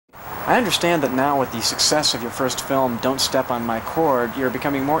I understand that now with the success of your first film, Don't Step on My Cord, you're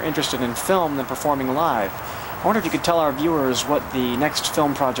becoming more interested in film than performing live. I wonder if you could tell our viewers what the next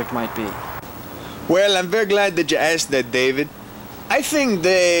film project might be. Well, I'm very glad that you asked that, David. I think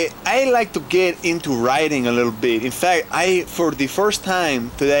that I like to get into writing a little bit. In fact, for the first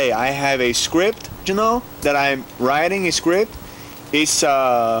time today, I have a script, you know, that I'm writing a script. It's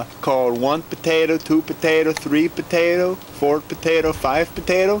called 1 potato, 2 potato, 3 potato, 4 potato, 5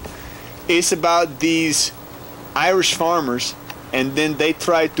 potato. It's about these Irish farmers, and then they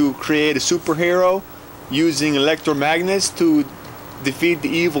try to create a superhero using electromagnets to defeat the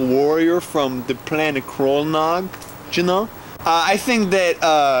evil warrior from the planet Krolnog, you know? I think that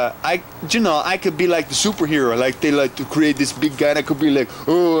I could be like the superhero. Like they like to create this big guy, and I could be like,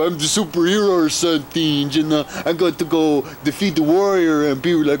 oh, I'm the superhero or something. You know, I'm going to go defeat the warrior and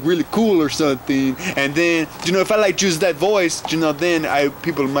be like really cool or something. And then, you know, if I like use that voice, you know, then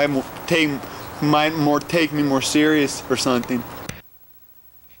people might take me more serious or something.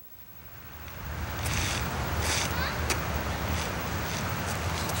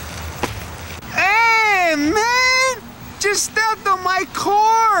 Hey, man! Just stepped on my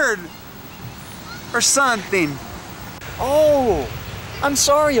cord or something. Oh, I'm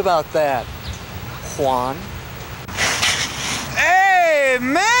sorry about that, Juan. Hey,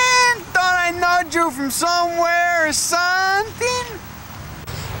 man! Thought I knowed you from somewhere or something?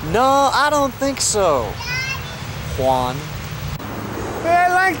 No, I don't think so, Juan. Hey,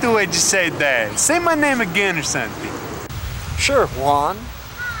 I like the way you said that. Say my name again or something. Sure, Juan.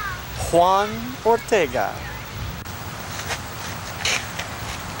 Juan Ortega.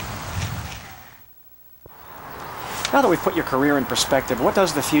 Now that we've put your career in perspective, what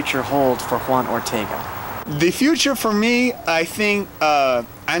does the future hold for Juan Ortega? The future for me, I think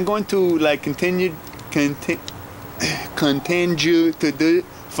I'm going to like continue to do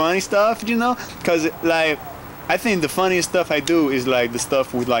funny stuff, you know, because like I think the funniest stuff I do is like the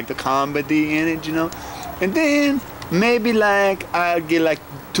stuff with like the comedy in it, you know, and then maybe like I'll get like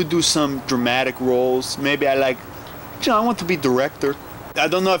to do some dramatic roles. Maybe I like, you know, I want to be director. I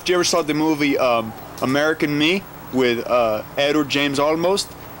don't know if you ever saw the movie American Me with Edward James Olmos,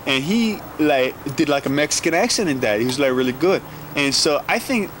 and he like did like a Mexican accent in that. He was like really good, and so I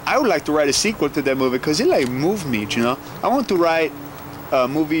think I would like to write a sequel to that movie because it like moved me, you know. I want to write a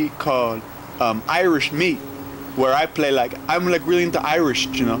movie called Irish Me, where I play like, I'm like really into Irish,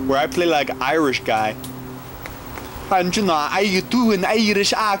 you know, where I play like an Irish guy. And you know, I do an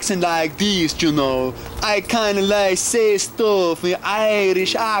Irish accent like this, you know. I kind of like say stuff in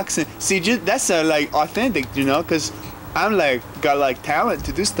Irish accent. See, that's like authentic, you know, because I'm like got like talent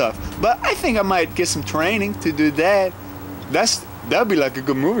to do stuff. But I think I might get some training to do that. That'd be like a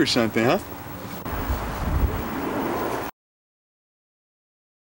good movie or something, huh?